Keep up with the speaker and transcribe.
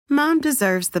Mom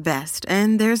deserves the best,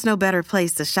 and there's no better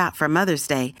place to shop for Mother's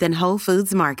Day than Whole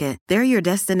Foods Market. They're your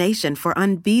destination for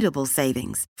unbeatable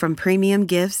savings, from premium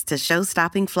gifts to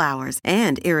show-stopping flowers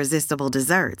and irresistible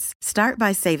desserts. Start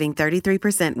by saving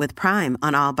 33% with Prime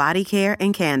on all body care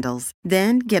and candles.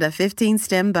 Then get a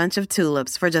 15-stem bunch of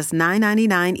tulips for just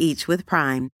 $9.99 each with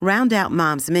Prime. Round out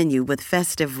Mom's menu with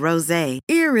festive rosé,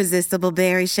 irresistible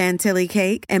berry chantilly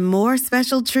cake, and more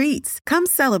special treats. Come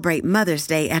celebrate Mother's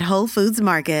Day at Whole Foods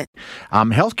Market.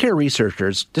 Healthcare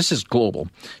researchers, this is global,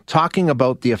 talking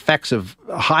about the effects of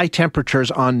high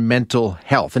temperatures on mental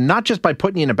health. And not just by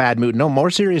putting you in a bad mood. No, more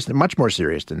serious, much more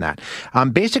serious than that.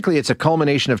 Basically, it's a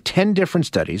culmination of 10 different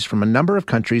studies from a number of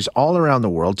countries all around the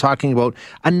world talking about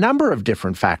a number of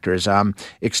different factors.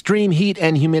 Extreme heat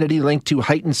and humidity linked to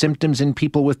heightened symptoms in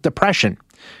people with depression.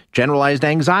 Generalized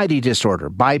anxiety disorder,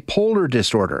 bipolar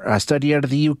disorder, a study out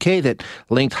of the UK that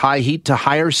linked high heat to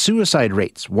higher suicide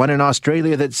rates. One in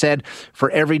Australia that said for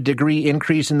every degree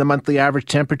increase in the monthly average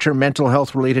temperature, mental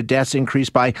health-related deaths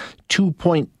increased by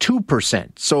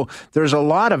 2.2%. So there's a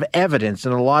lot of evidence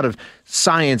and a lot of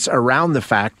science around the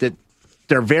fact that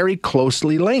they're very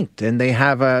closely linked and they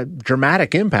have a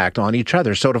dramatic impact on each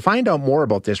other. So to find out more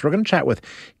about this, we're going to chat with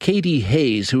Katie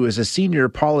Hayes, who is a senior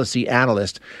policy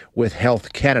analyst with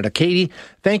Health Canada. Katie,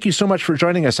 thank you so much for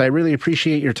joining us. I really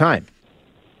appreciate your time.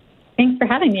 Thanks for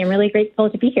having me. I'm really grateful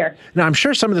to be here. Now, I'm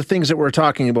sure some of the things that we're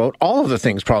talking about, all of the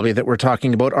things probably that we're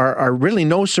talking about are really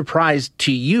no surprise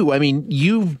to you. I mean,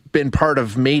 you've been part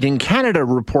of Made in Canada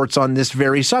reports on this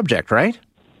very subject, right?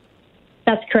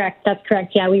 That's correct.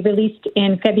 Yeah, we released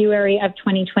in February of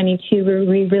 2022,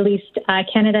 we released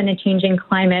Canada and a Changing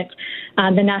Climate,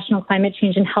 the National Climate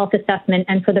Change and Health Assessment.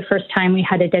 And for the first time, we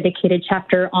had a dedicated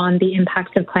chapter on the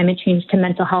impacts of climate change to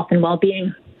mental health and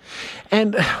well-being.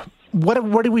 And what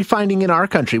are we finding in our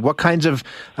country? What kinds of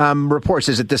reports?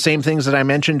 Is it the same things that I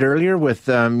mentioned earlier with,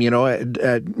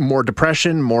 more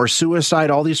depression, more suicide,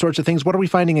 all these sorts of things? What are we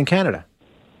finding in Canada?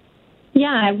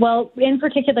 Yeah, well, in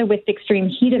particular with extreme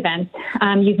heat events,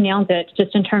 you've nailed it.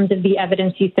 Just in terms of the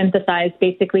evidence you synthesized,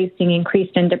 basically seeing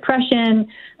increased in depression,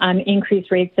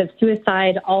 increased rates of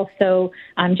suicide, also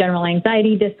general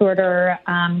anxiety disorder,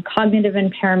 cognitive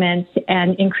impairment,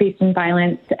 and increase in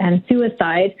violence and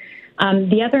suicide.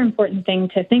 The other important thing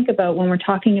to think about when we're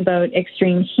talking about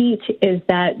extreme heat is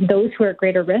that those who are at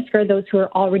greater risk are those who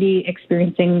are already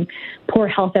experiencing poor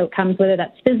health outcomes, whether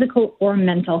that's physical or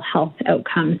mental health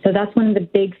outcomes. So that's one of the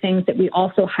big things that we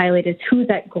also highlight is who's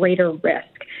at greater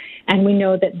risk. And we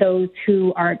know that those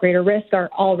who are at greater risk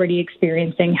are already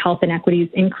experiencing health inequities,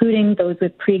 including those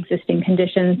with pre-existing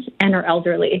conditions and are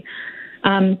elderly.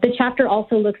 The chapter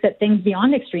also looks at things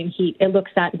beyond extreme heat. It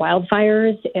looks at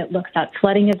wildfires. It looks at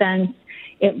flooding events.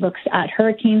 It looks at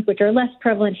hurricanes, which are less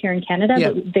prevalent here in Canada,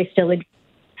 but they still exist.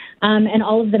 And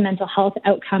all of the mental health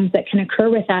outcomes that can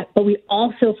occur with that. But we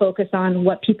also focus on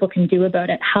what people can do about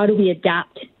it. How do we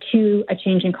adapt to a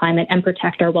changing climate and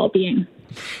protect our well-being?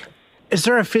 Is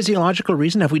there a physiological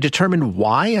reason? Have we determined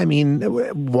why? I mean,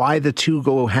 why the two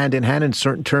go hand in hand in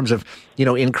certain terms of,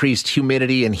 increased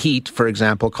humidity and heat, for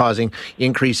example, causing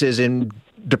increases in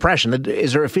depression?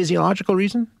 Is there a physiological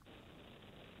reason?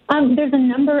 There's a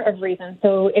number of reasons.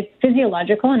 So it's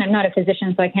physiological, and I'm not a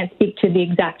physician, so I can't speak to the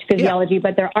exact physiology,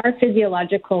 but there are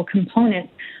physiological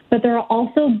components. But there are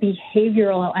also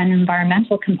behavioral and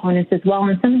environmental components as well.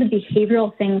 And some of the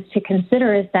behavioral things to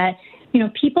consider is that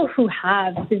people who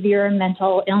have severe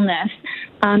mental illness,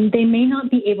 they may not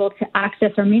be able to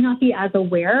access or may not be as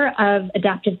aware of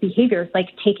adaptive behaviors like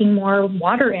taking more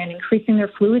water in, increasing their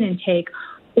fluid intake,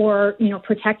 or,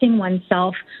 protecting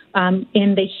oneself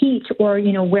in the heat or,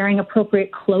 wearing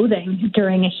appropriate clothing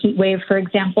during a heat wave, for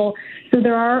example. So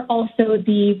there are also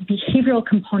the behavioral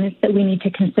components that we need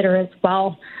to consider as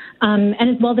well. And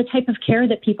as well, the type of care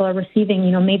that people are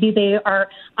receiving, maybe they are...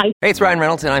 Hey, it's Ryan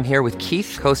Reynolds, and I'm here with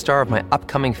Keith, co-star of my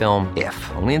upcoming film,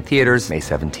 If, only in theaters May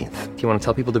 17th. Do you want to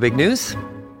tell people the big news?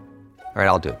 All right,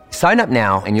 I'll do it. Sign up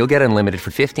now and you'll get unlimited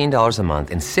for $15 a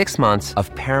month and 6 months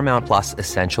of Paramount Plus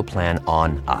Essential Plan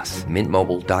on us.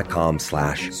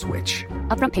 MintMobile.com/switch.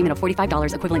 Upfront payment of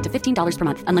 $45 equivalent to $15 per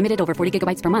month. Unlimited over 40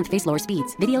 gigabytes per month. Face lower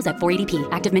speeds. Videos at 480p.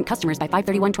 Active Mint customers by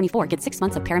 531.24 get 6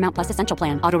 months of Paramount Plus Essential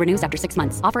Plan. Auto renews after 6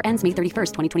 months. Offer ends May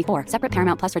 31st, 2024. Separate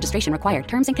Paramount Plus registration required.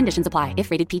 Terms and conditions apply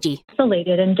if rated PG.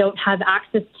 Isolated and don't have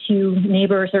access to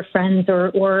neighbors or friends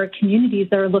or communities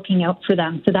that are looking out for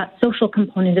them. So that social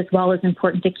component as well is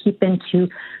important to keep into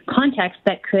context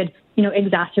that could,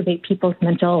 exacerbate people's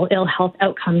mental ill health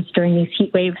outcomes during these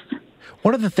heat waves.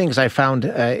 One of the things I found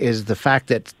is the fact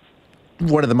that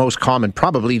one of the most common,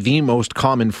 probably the most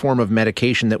common form of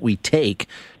medication that we take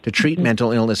to treat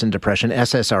mental illness and depression,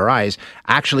 SSRIs,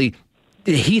 actually,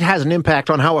 the heat has an impact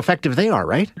on how effective they are,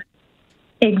 right?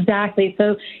 Exactly.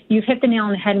 So you've hit the nail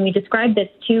on the head, and we described this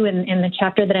too in the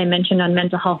chapter that I mentioned on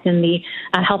mental health and the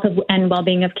health and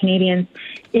well-being of Canadians,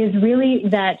 is really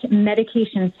that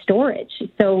medication storage.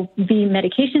 So the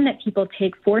medication that people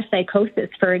take for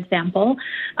psychosis, for example,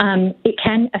 it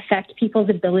can affect people's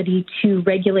ability to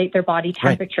regulate their body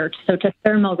temperature, right. So to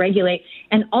thermoregulate.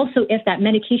 And also, if that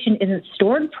medication isn't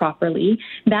stored properly,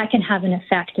 that can have an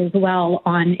effect as well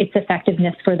on its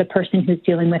effectiveness for the person who's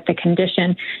dealing with the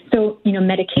condition. So,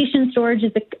 medication storage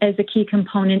is a key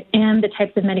component, and the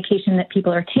types of medication that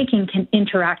people are taking can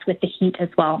interact with the heat as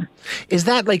well. Is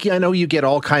that I know you get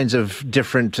all kinds of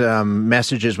different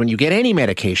messages when you get any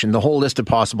medication, the whole list of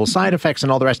possible side effects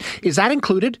and all the rest. Is that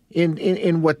included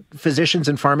in what physicians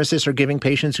and pharmacists are giving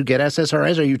patients who get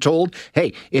SSRIs? Are you told,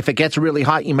 hey, if it gets really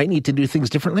hot, you might need to do things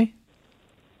differently?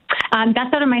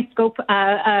 That's out of my scope,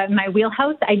 my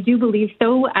wheelhouse. I do believe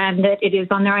so, that it is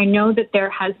on there. I know that there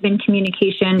has been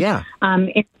communication in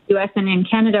the U.S. and in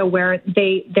Canada where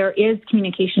there is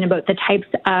communication about the types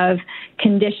of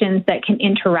conditions that can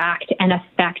interact and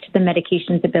affect the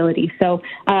medication's ability. So,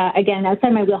 again,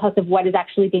 outside my wheelhouse of what is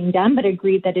actually being done, but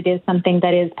agreed that it is something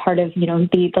that is part of,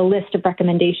 the list of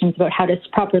recommendations about how to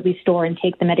properly store and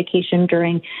take the medication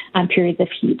during periods of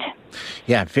heat.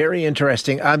 Yeah, very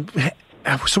interesting.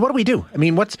 So what do we do? I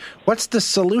mean, what's the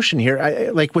solution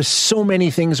here? With so many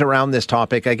things around this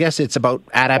topic, I guess it's about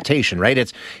adaptation, right?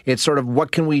 It's sort of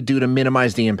what can we do to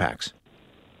minimize the impacts?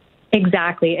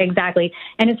 Exactly.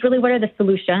 And it's really what are the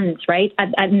solutions, right,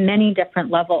 at many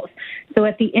different levels. So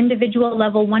at the individual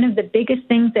level, one of the biggest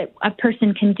things that a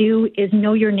person can do is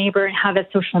know your neighbor and have a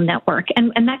social network.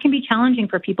 And that can be challenging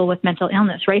for people with mental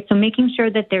illness, right? So making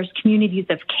sure that there's communities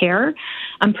of care,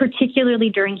 particularly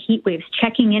during heat waves,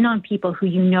 checking in on people who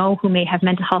who may have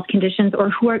mental health conditions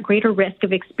or who are at greater risk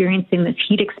of experiencing this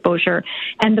heat exposure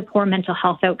and the poor mental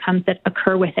health outcomes that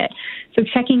occur with it. So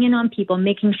checking in on people,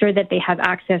 making sure that they have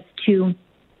access to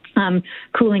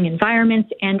cooling environments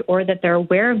and or that they're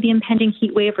aware of the impending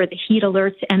heat wave or the heat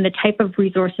alerts and the type of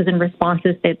resources and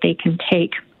responses that they can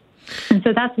take. And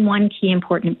so that's one key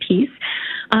important piece.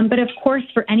 But of course,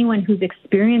 for anyone who's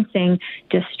experiencing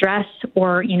distress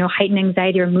or, heightened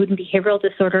anxiety or mood and behavioral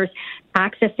disorders,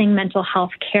 accessing mental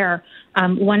health care.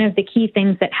 One of the key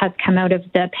things that has come out of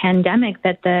the pandemic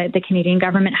that the Canadian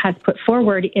government has put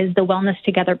forward is the Wellness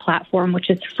Together platform, which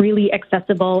is freely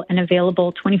accessible and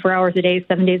available 24 hours a day,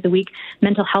 7 days a week,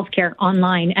 mental health care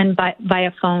online and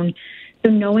via phone. So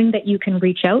knowing that you can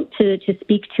reach out to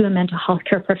speak to a mental health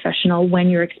care professional when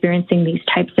you're experiencing these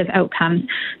types of outcomes.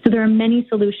 So there are many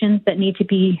solutions that need to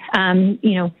be,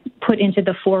 put into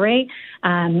the foray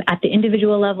at the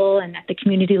individual level and at the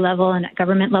community level and at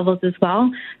government levels as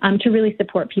well to really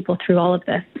support people through all of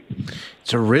this.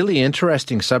 It's a really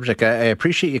interesting subject. I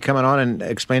appreciate you coming on and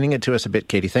explaining it to us a bit,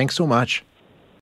 Katie. Thanks so much.